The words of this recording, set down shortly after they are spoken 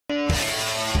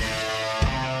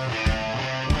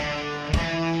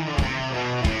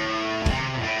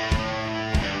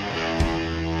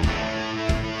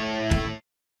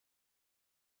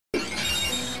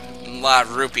a lot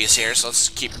of rupees here, so let's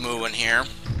keep moving here.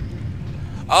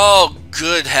 Oh,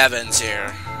 good heavens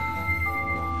here.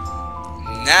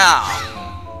 Now,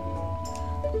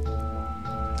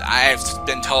 I've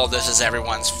been told this is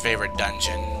everyone's favorite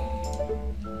dungeon.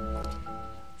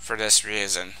 For this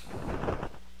reason.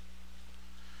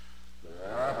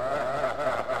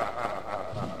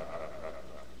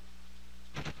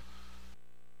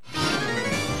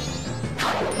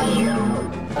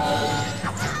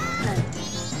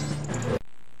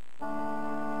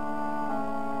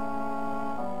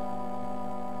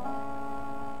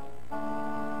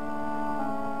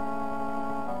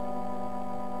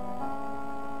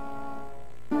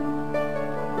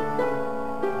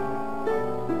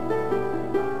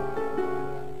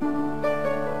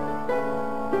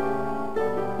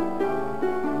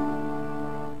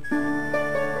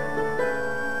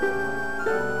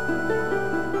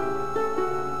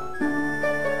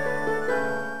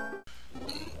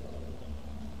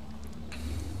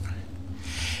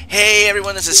 Hey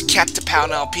everyone, this is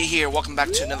CaptainPaladinLP here. Welcome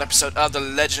back to another episode of The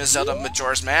Legend of Zelda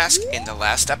Majora's Mask. In the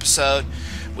last episode,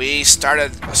 we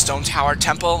started Stone Tower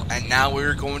Temple, and now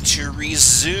we're going to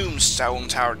resume Stone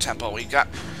Tower Temple. We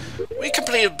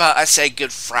completed about, I'd say, a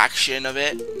good fraction of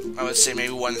it. I would say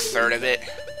maybe 1/3 of it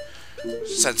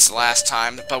since the last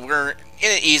time. But we're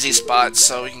in an easy spot,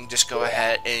 so we can just go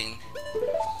ahead and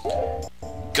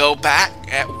go back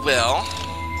at will.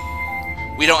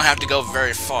 We don't have to go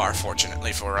very far,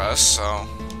 fortunately for us, so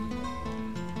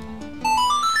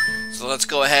let's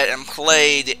go ahead and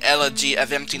play the Elegy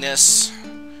of Emptiness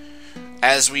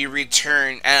as we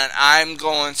return. And I'm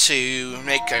going to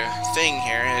make a thing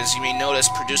here. As you may notice,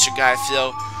 producer guy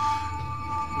Phil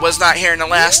was not here in the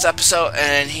last episode,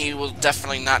 and he will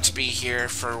definitely not be here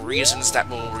for reasons that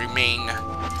will remain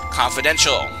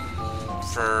confidential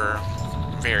for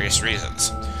various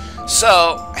reasons.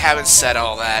 So, having said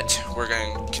all that, we're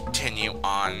going to continue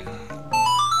on.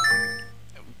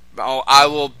 Oh, I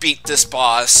will beat this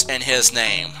boss in his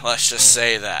name. Let's just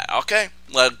say that. Okay?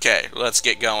 Okay, let's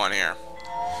get going here.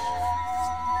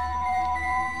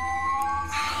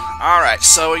 Alright,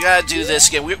 so we gotta do this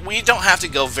again. We don't have to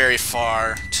go very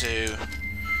far to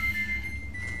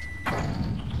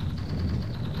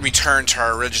return to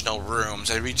our original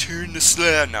rooms. I return to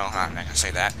slab. No, I'm not gonna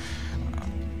say that.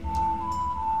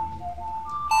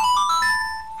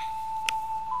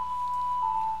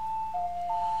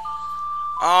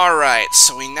 Alright,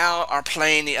 so we now are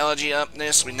playing the Elegy of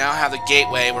Emptiness. We now have the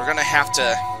gateway. We're going to have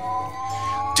to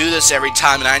do this every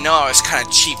time. And I know I was kind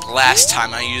of cheap last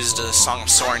time. I used the Song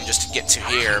of Soaring just to get to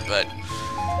here, but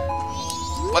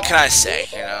what can I say,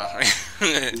 you know?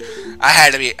 I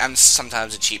had to be, I'm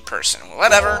sometimes a cheap person.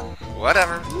 Whatever.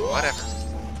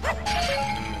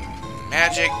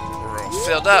 Magic, we're all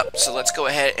filled up, so let's go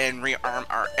ahead and rearm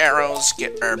our arrows,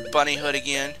 get our bunny hood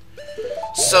again,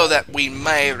 so that we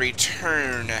may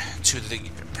return to the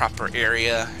proper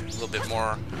area a little bit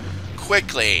more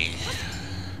quickly.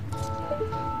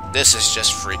 This is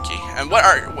just freaky. And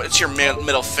what's your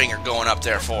middle finger going up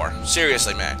there for?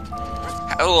 Seriously, man.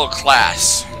 Have a little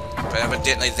class. But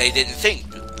evidently they didn't think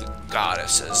the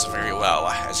goddesses very well,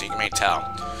 as you may tell.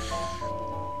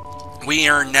 We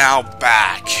are now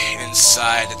back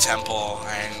inside the temple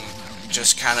and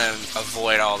just kind of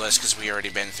avoid all this because we already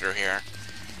been through here.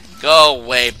 Go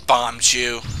away, bombed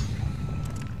you.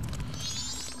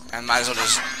 And might as well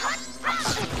just...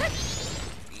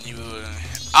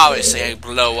 obviously, I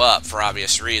blow up for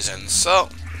obvious reasons. So...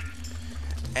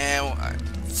 and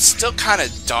it's still kind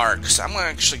of dark, so I'm going to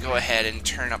actually go ahead and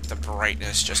turn up the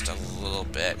brightness just a little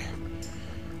bit.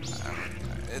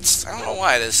 I don't know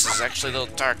why this is actually a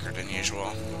little darker than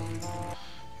usual.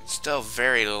 It's still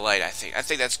very light, I think. I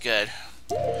think that's good.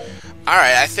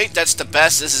 Alright, I think that's the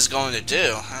best this is going to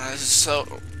do. This is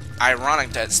so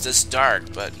ironic that it's this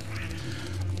dark, but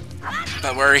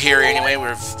we're here anyway.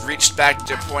 We've reached back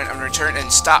to the point of return and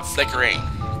stop flickering.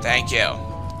 Thank you.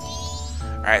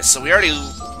 Alright, so we already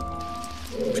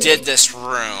did this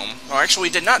room. Oh, actually,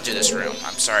 we did not do this room,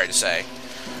 I'm sorry to say.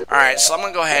 Alright, so I'm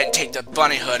going to go ahead and take the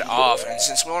bunny hood off, and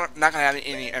since we're not going to have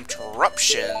any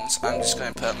interruptions, I'm just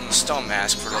going to put on the stone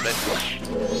mask for a little bit.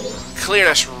 Clear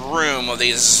this room of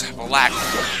these black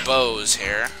bows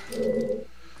here.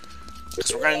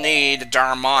 Because we're going to need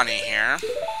Darmani here.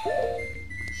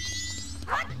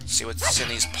 Let's see what's in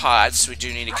these pots. We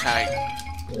do need to kind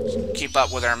of keep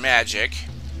up with our magic.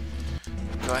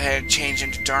 Go ahead and change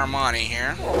into Darmani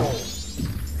here.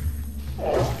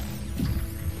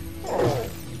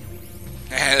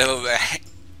 And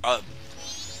a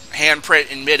handprint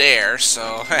in midair,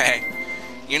 so hey,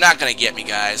 you're not gonna get me,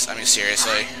 guys. I mean,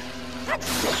 seriously.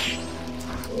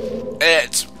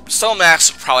 It's Soul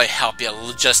Max will probably help you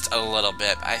just a little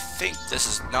bit. I think this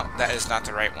is that is not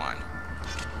the right one.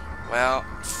 Well,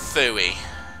 phooey.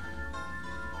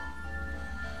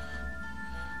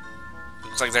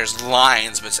 Looks like there's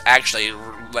lines, but it's actually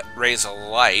raise a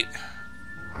light.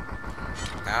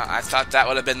 Now, I thought that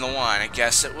would have been the one. I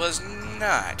guess it was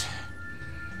not.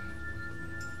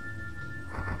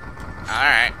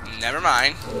 Alright, never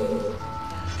mind.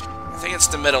 I think it's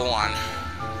the middle one.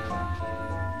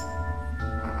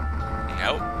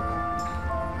 Nope.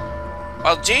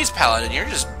 Well, geez, Paladin, you're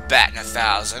just batting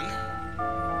 1,000.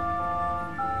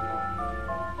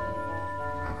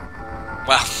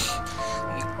 Well,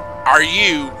 are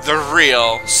you the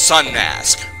real Sun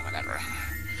Mask? Whatever.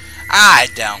 I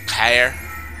don't care.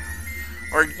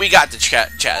 We got the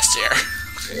chest here.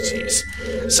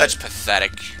 Jeez. Such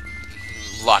pathetic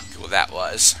luck that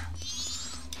was.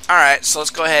 Alright, so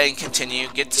let's go ahead and continue.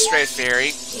 Get the Stray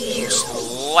Fairy.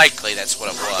 Most likely that's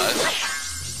what it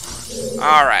was.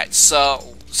 Alright,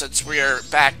 so since we are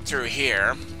back through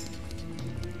here,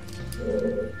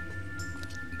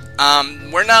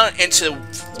 we're now into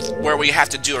where we have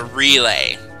to do a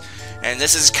relay. And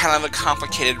this is kind of a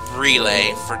complicated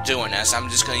relay for doing this. I'm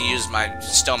just going to use my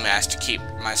Stone Mask to keep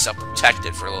myself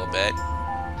protected for a little bit.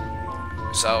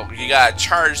 So you gotta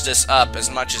charge this up as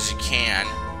much as you can.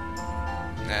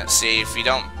 See, if you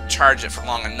don't charge it for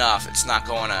long enough, it's not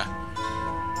going to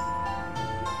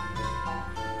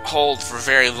hold for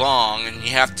very long, and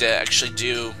you have to actually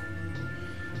do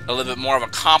a little bit more of a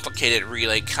complicated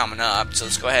relay coming up. So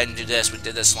let's go ahead and do this. We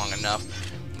did this long enough.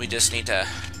 We just need to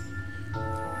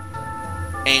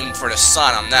aim for the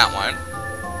sun on that one.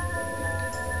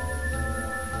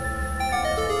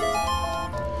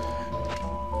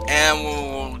 And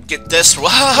we'll get this.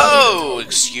 Whoa!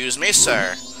 Excuse me,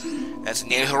 sir. That's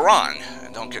near Huron.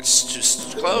 Don't get too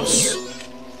close.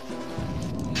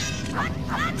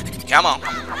 Come on.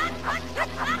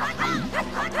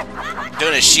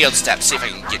 Doing a shield step. See if I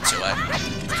can get to it.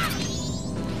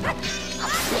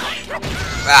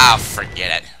 Ah,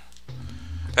 forget it.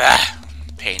 Ah,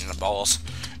 pain in the balls.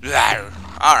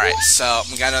 Alright, so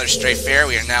we got another Stray Fairy.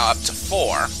 We are now up to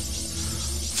 4.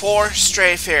 4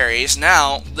 Stray Fairies.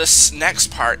 Now, this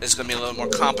next part is going to be a little more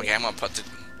complicated. I'm going to put the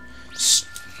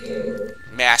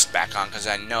mask back on because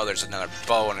I know there's another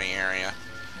bow in the area.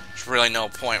 There's really no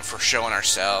point for showing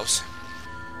ourselves.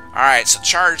 Alright, so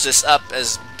charge this up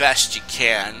as best you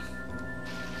can.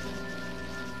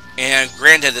 And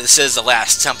granted, this is the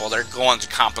last temple. They're going to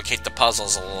complicate the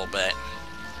puzzles a little bit.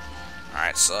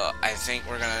 Alright, so I think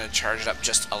we're going to charge it up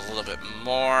just a little bit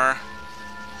more.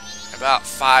 About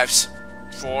 5,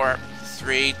 4,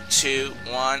 3, 2,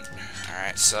 1.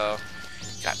 Alright, so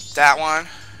got that one.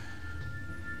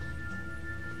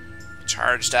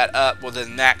 Charge that up with the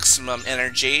maximum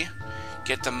energy.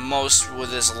 Get the most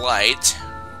with his light.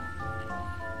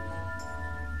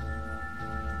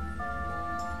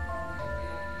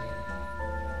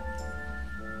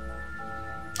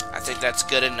 I think that's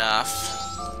good enough.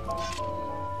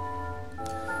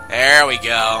 There we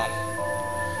go.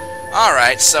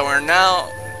 Alright, so we're now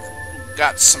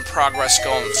got some progress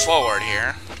going forward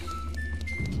here.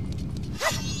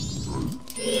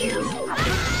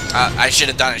 I should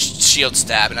have done a shield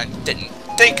stab, and I didn't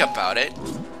think about it.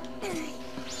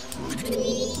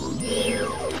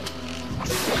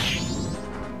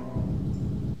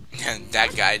 And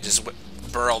that guy just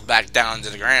burrowed back down to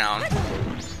the ground.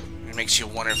 It makes you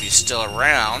wonder if he's still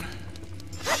around.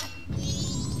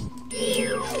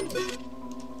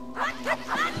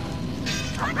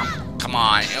 Come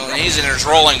on, you know, when he's in his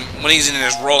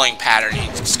rolling pattern,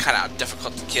 he's kind of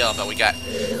difficult to kill. But we got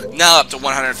now up to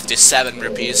 157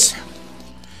 rupees,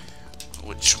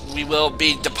 which we will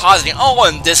be depositing. Oh,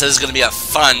 and this is going to be a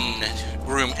fun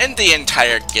room in the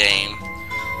entire game,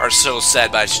 or so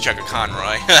said by Chucker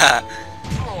Conroy.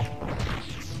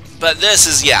 But this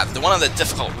is, yeah, one of the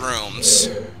difficult rooms.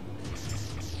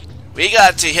 We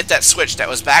got to hit that switch that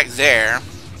was back there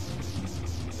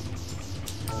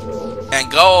and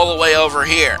go all the way over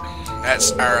here.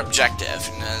 That's our objective.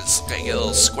 And it's gonna get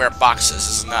little square boxes.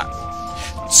 This is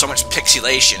not so much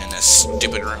pixelation in this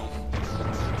stupid room.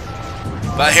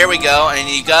 But here we go, and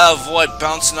you gotta avoid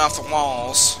bouncing off the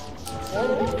walls.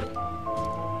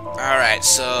 Alright,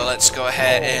 so let's go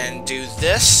ahead and do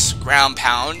this. Ground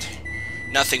pound.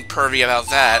 Nothing pervy about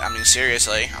that. I mean,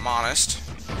 seriously, I'm honest.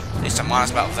 At least I'm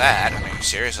honest about that. I mean,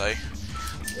 seriously.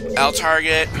 L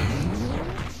target.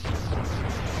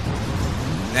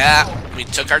 Nah, we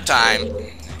took our time.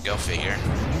 Go figure.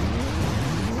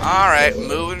 Alright,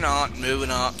 moving on, moving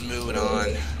on, moving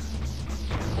on.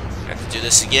 Have to do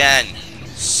this again.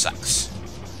 Sucks.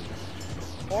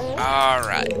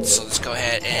 Alright, so let's go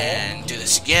ahead and do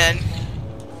this again.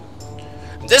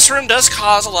 This room does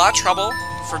cause a lot of trouble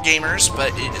for gamers,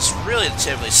 but it is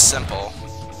relatively simple.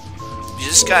 You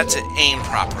just got to aim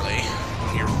properly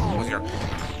with your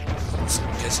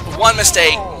because one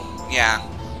mistake, yeah,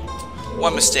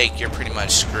 one mistake, you're pretty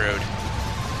much screwed.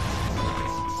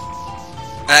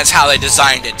 And that's how they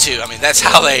designed it too. I mean, that's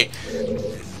how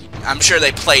I'm sure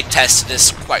they play tested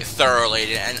this quite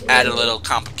thoroughly and added a little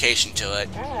complication to it.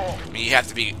 I mean, you have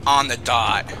to be on the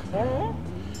dot.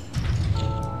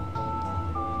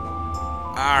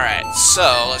 Alright,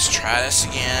 so let's try this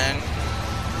again.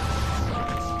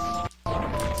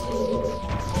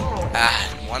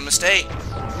 One mistake,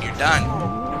 you're done.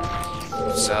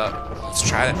 So, let's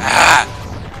try that.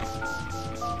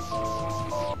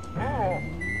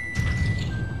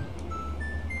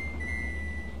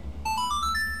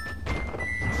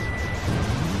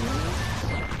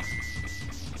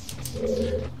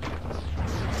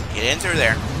 Get in through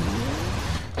there.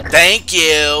 Thank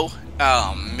you.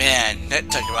 Oh man, that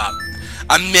took about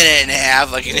a minute and a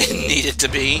half, like it didn't need it to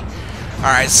be.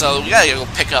 Alright, so we gotta go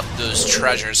pick up those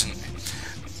treasures. And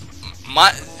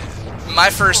my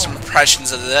first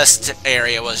impressions of this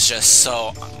area was just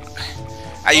so.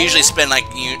 I usually spend like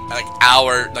an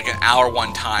hour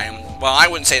one time. Well, I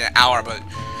wouldn't say an hour, but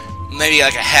maybe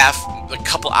like a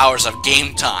couple hours of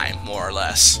game time, more or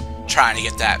less, trying to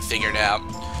get that figured out.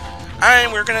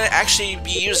 Alright, we're gonna actually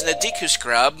be using the Deku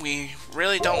Scrub. We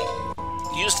really don't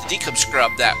use the Deku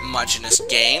Scrub that much in this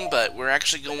game, but we're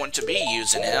actually going to be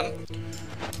using him.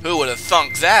 Who would have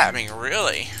thunk that? I mean,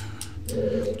 really?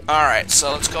 Alright,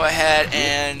 so let's go ahead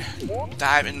and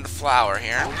dive into the flower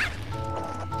here.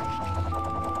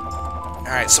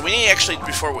 Alright, so we need actually,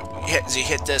 before we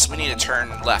hit this, we need to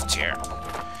turn left here.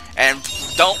 And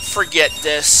don't forget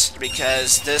this,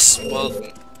 because this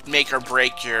will make or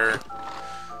break your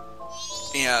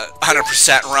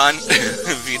 100% run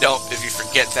if you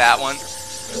forget that one.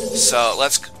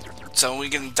 So we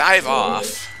can dive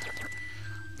off.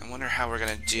 I wonder how we're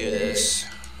gonna do this.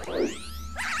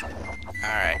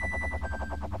 Alright.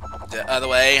 The other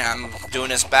way, I'm doing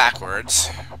this backwards.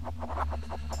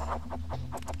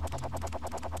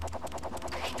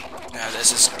 Now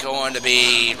this is going to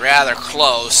be rather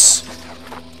close.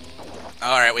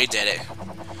 Alright, we did it.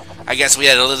 I guess we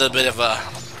had a little bit of a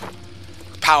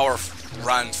power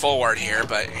run forward here,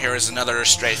 but here is another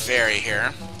straight fairy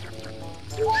here.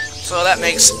 So that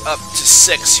makes up to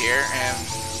 6 here, and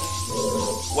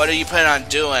what are you planning on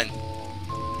doing?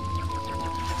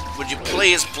 Would you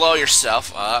please blow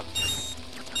yourself up?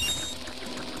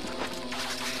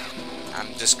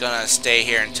 I'm just gonna stay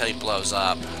here until he blows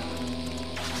up.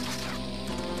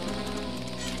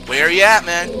 Where are you at,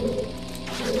 man?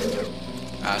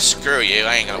 Screw you,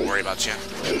 I ain't gonna worry about you.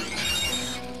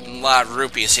 A lot of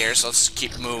rupees here, so let's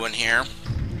keep moving here.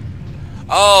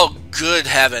 Oh, good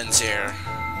heavens here.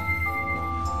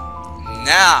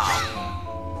 Now,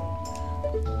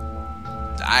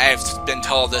 I've been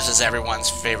told this is everyone's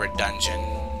favorite dungeon.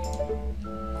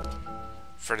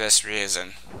 For this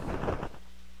reason.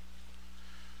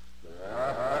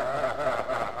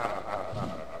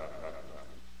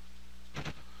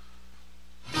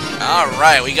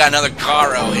 Alright, we got another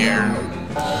Garo here.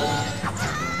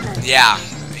 Yeah,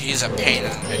 he's a pain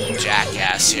in the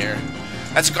jackass here.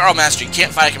 That's Garo Master. You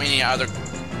can't fight him any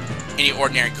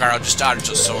ordinary Garo, just dodge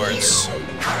those swords.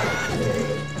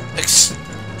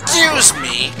 Excuse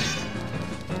me.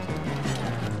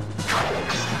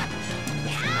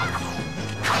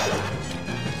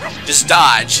 Just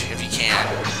dodge if you can.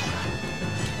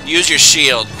 Use your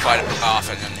shield quite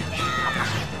often.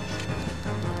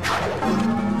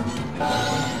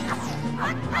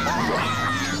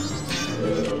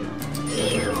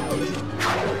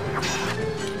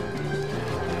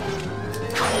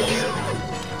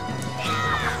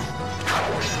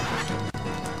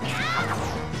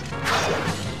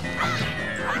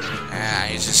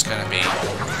 He's just gonna be.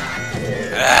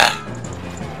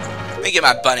 Let me get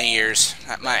my bunny ears.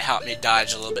 That might help me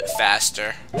dodge a little bit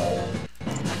faster.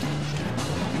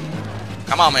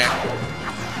 Come on, man.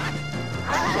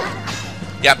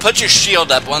 Yeah, put your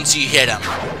shield up once you hit him.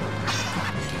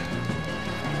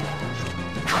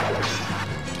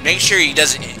 Make sure he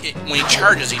doesn't. When he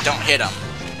charges, you don't hit him.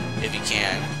 If you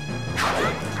can.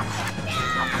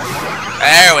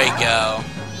 There we go.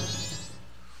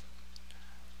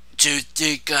 To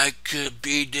think I could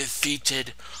be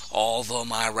defeated, although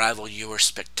my rival you were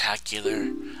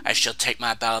spectacular. I shall take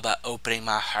my battle by opening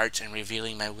my heart and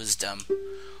revealing my wisdom.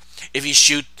 If you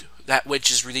shoot, that which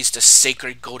has released a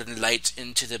sacred golden light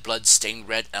into the blood-stained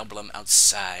red emblem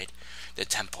outside the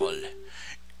temple.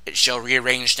 It shall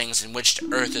rearrange things in which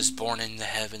the earth is born in the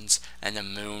heavens, and the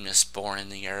moon is born in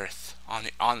the earth, on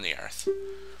the earth.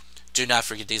 Do not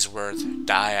forget these words.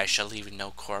 Die, I shall leave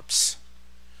no corpse.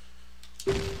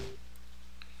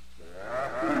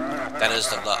 That is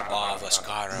the law of us,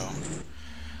 Garo.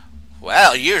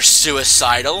 Well, you're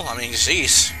suicidal. I mean,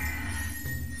 jeez.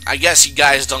 I guess you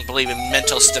guys don't believe in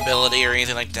mental stability or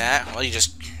anything like that. Well, you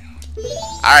just...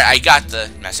 Alright, I got the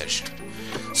message.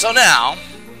 So now,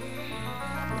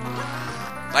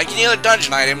 like any other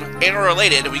dungeon item,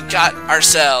 interrelated, we got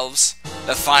ourselves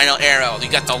the final arrow.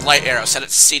 You got the light arrow. Set it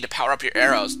to C to power up your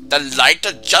arrows. The light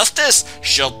of justice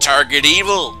shall target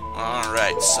evil.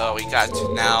 Alright, so we got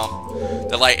now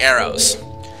the light arrows.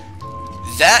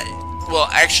 That will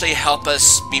actually help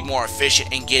us be more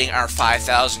efficient in getting our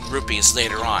 5,000 rupees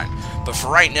later on. But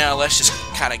for right now, let's just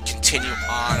kind of continue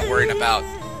on worrying about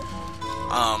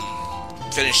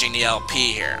finishing the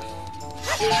LP here.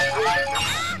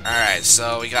 Alright,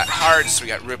 so we got hearts, we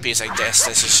got rupees. I guess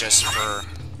this is just for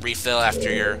refill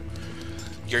after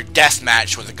your death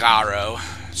match with Garo,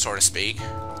 so to speak.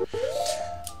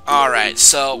 Alright,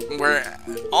 so we're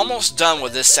almost done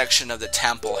with this section of the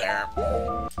temple here.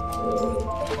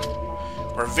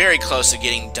 We're very close to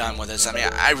getting done with this. I mean,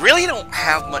 I really don't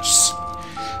have much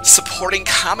supporting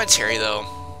commentary, though.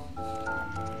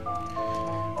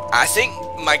 I think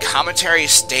my commentary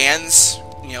stands,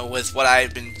 you know, with what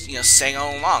I've been, you know, saying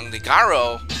all along. The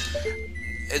Garo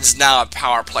is now a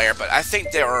power player, but I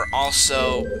think they were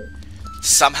also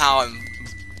somehow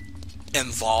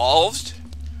involved.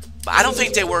 But I don't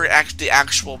think they were the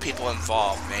actual people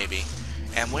involved, maybe.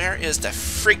 And where is the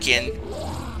freaking...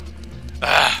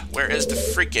 where is the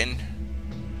freaking...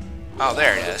 Oh,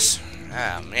 there it is.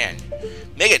 Oh, man.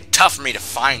 Make it tough for me to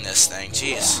find this thing.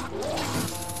 Jeez.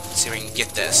 Let's see if we can get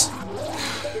this. I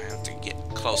have to get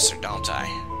closer, don't I?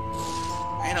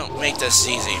 I don't make this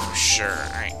easy for sure.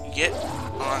 Alright, get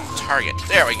on target.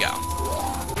 There we go.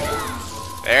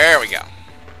 There we go.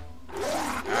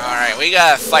 Alright, we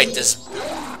gotta fight this.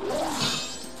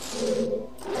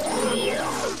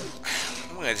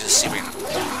 I'm gonna just see if we can...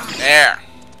 There.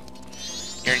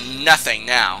 You're nothing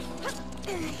now.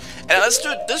 And let's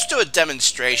do a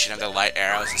demonstration of the light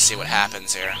arrows and see what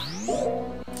happens here.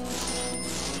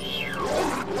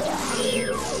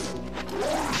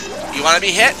 You want to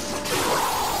be hit?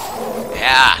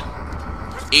 Yeah.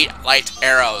 Eat light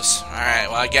arrows. Alright,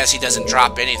 well I guess he doesn't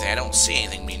drop anything. I don't see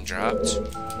anything being dropped.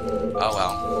 Oh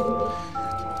well.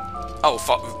 Oh,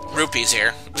 rupees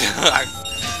here. I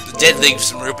did leave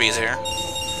some rupees here.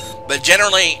 But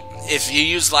generally, if you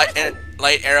use light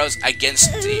arrows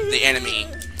against the enemy,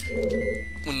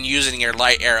 when using your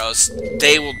light arrows,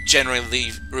 they will generally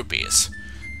leave rupees.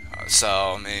 So,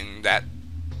 I mean,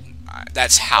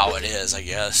 that's how it is, I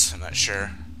guess. I'm not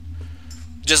sure.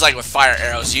 Just like with fire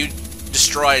arrows, you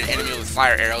destroy an enemy with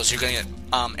fire arrows, you're going to get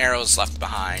arrows left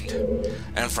behind.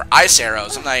 And for ice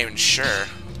arrows, I'm not even sure.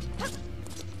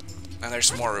 And there's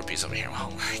some more rupees over here.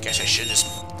 Well, I guess I should just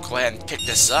go ahead and pick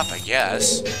this up, I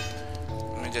guess.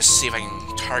 Let me just see if I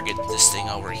can target this thing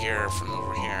over here from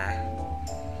over here.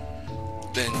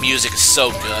 The music is so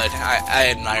good. I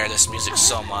admire this music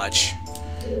so much.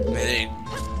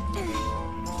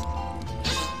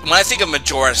 When I think of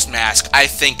Majora's Mask, I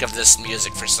think of this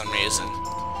music for some reason.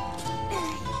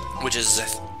 Which is,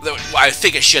 I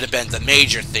think it should have been the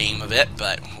major theme of it,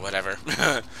 but whatever.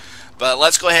 But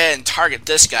let's go ahead and target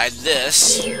this guy.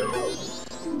 This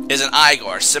is an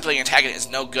Igor. Simply attacking it is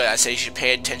no good. I say you should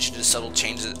pay attention to the subtle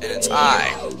changes in its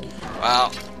eye.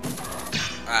 Well,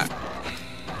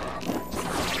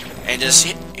 and just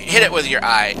hit it with your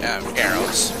eye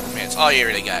arrows. I mean, it's all you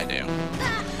really gotta do.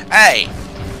 Hey!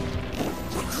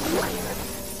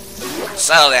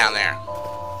 Settle down there.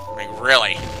 I mean,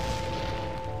 really.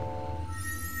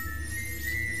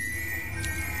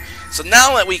 So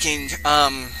now that we can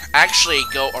actually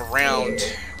go around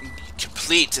and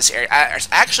complete this area, there's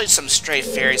actually some stray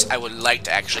fairies I would like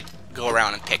to actually go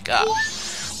around and pick up.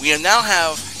 We now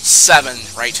have 7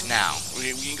 right now.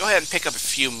 We can go ahead and pick up a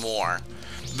few more.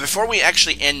 Before we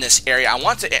actually end this area, I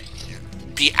want to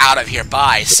be out of here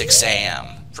by 6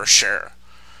 a.m. for sure.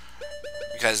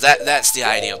 Because that's the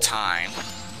ideal time.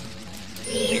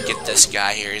 You get this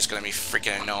guy here, he's gonna be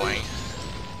freaking annoying.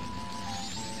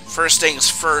 First things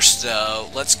first, though,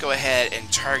 let's go ahead and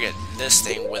target this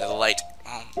thing with a light.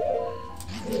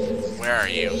 Where are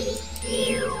you?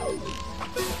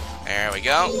 There we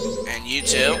go. And you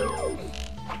too.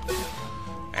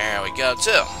 There we go,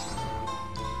 too.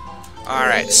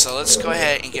 Alright, so let's go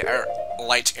ahead and get our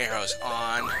light arrows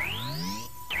on.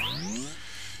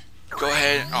 Go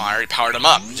ahead. Oh, I already powered them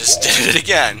up. Just did it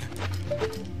again.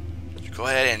 Go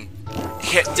ahead and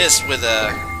hit this with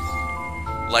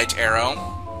a light arrow,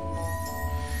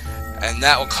 and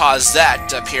that will cause that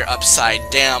to appear upside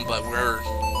down, but we're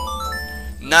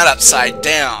not upside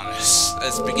down.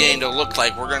 It's beginning to look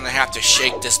like we're going to have to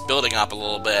shake this building up a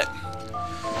little bit.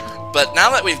 But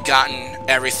now that we've gotten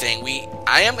everything,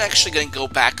 I am actually going to go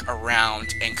back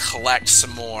around and collect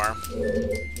some more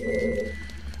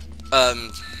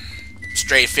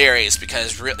stray fairies,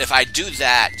 because if I do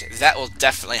that, that will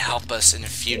definitely help us in the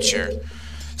future.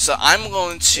 So I'm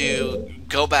going to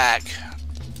go back,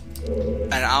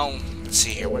 and let's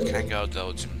see here, where can I go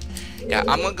to? Yeah,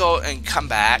 I'm going to go and come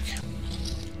back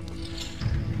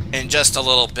in just a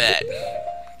little bit.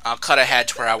 I'll cut ahead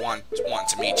to where I want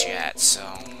to meet you at, so...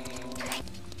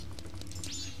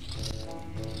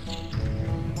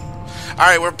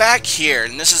 Alright, we're back here,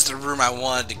 and this is the room I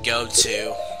wanted to go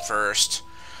to first.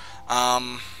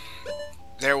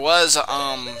 There was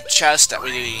a chest that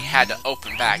we had to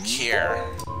open back here.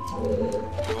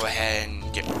 Go ahead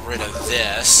and get rid of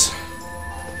this.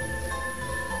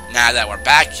 Now that we're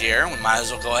back here, we might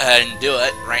as well go ahead and do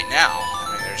it right now.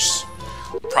 I mean, there's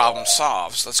problem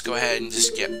solved. So let's go ahead and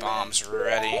just get bombs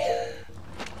ready.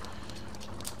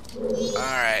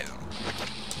 Alright.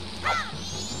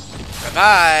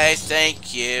 Bye-bye,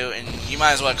 thank you, and you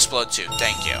might as well explode too,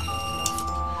 thank you.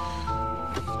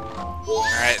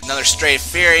 Alright, another stray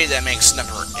fairy, that makes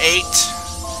number 8,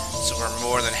 so we're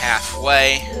more than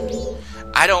halfway.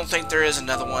 I don't think there is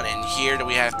another one in here that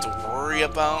we have to worry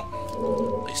about.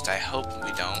 At least I hope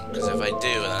we don't, because if I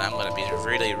do, then I'm going to be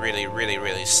really, really, really,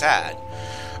 really sad.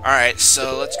 Alright,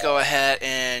 so let's go ahead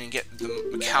and get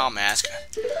the cow mask.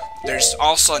 There's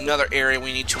also another area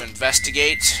we need to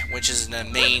investigate, which is in the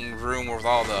main room with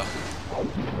all the...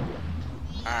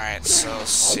 Alright, so let's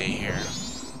see here.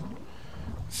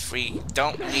 If we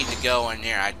don't need to go in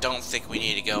there, I don't think we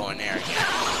need to go in there again.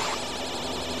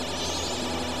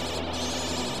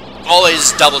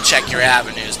 Always double check your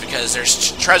avenues, because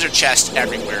there's treasure chests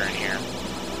everywhere in here.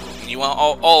 And you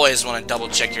always want to double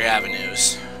check your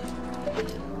avenues.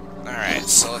 Alright,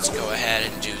 so let's go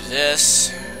ahead and do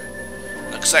this.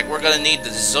 Looks like we're going to need the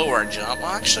Zora jump.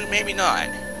 Well, actually, maybe not.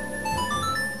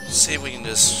 Let's see if we can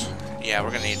just... Yeah,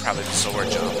 we're going to need probably the Zora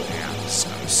jump. Yeah, this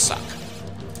is going to suck.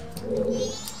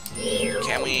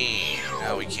 Can we...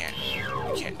 No, we can't.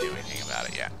 We can't do anything about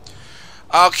it yet.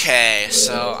 Okay,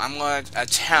 so I'm going to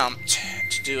attempt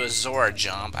to do a Zora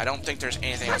jump. I don't think there's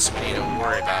anything else we need to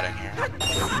worry about in here.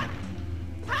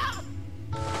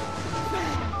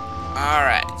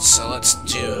 Alright, so let's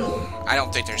do... I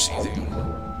don't think there's anything.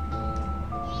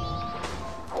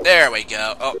 There we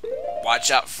go. Oh, watch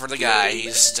out for the guy.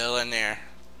 He's still in there.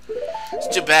 It's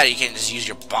too bad you can't just use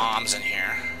your bombs in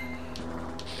here.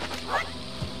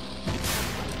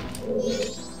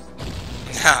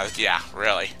 Yeah,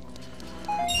 really.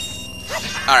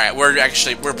 Alright,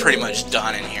 we're pretty much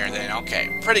done in here then.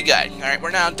 Okay, pretty good. Alright,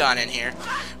 we're now done in here.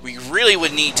 We really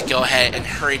would need to go ahead and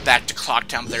hurry back to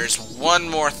Clocktown. There's one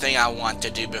more thing I want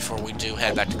to do before we do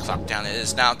head back to Clocktown. It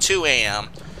is now 2 a.m.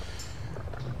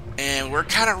 And we're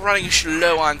kind of running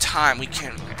low on time. We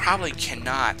probably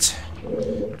cannot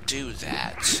do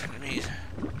that.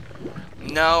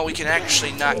 No, we can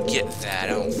actually not get that,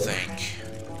 I don't think.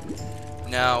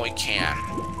 No, we can't.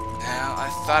 Now, I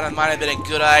thought it might have been a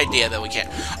good idea, but we can't.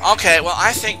 Okay, well,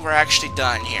 I think we're actually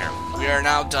done here. We are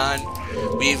now done.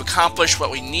 We've accomplished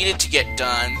what we needed to get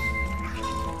done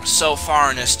so far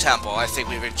in this temple. I think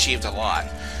we've achieved a lot.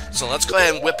 So let's go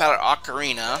ahead and whip out our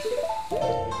ocarina.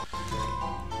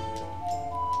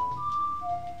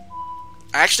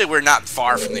 Actually, we're not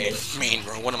far from the main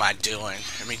room. What am I doing?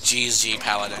 I mean, GG,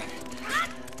 Paladin.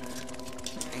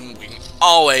 We can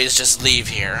always just leave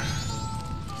here.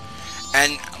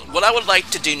 And what I would like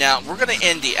to do now, we're going to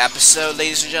end the episode,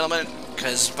 ladies and gentlemen,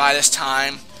 because by this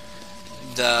time,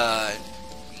 the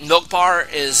milk bar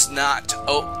is not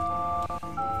open.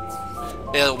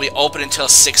 It'll be open until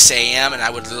 6 a.m. and I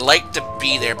would like to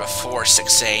be there before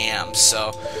 6 a.m.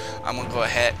 So I'm going to go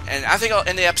ahead, and I think I'll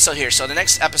end the episode here. So the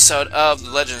next episode of The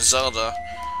Legend of Zelda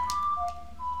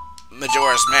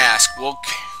Majora's Mask, we'll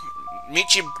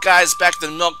meet you guys back at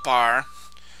the milk bar.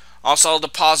 Also, I'll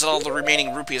deposit all the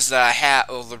remaining rupees that I had,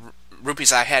 all the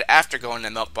rupees I had after going to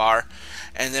the milk bar,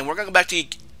 and then we're gonna go back to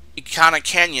Ikana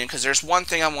Canyon because there's one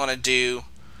thing I want to do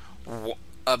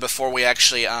before we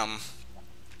actually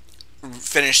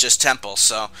finish this temple.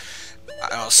 So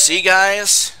I'll see you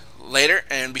guys later,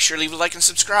 and be sure to leave a like and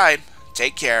subscribe.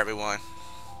 Take care, everyone.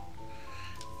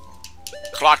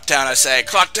 Clocktown, I say,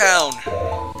 Clocktown.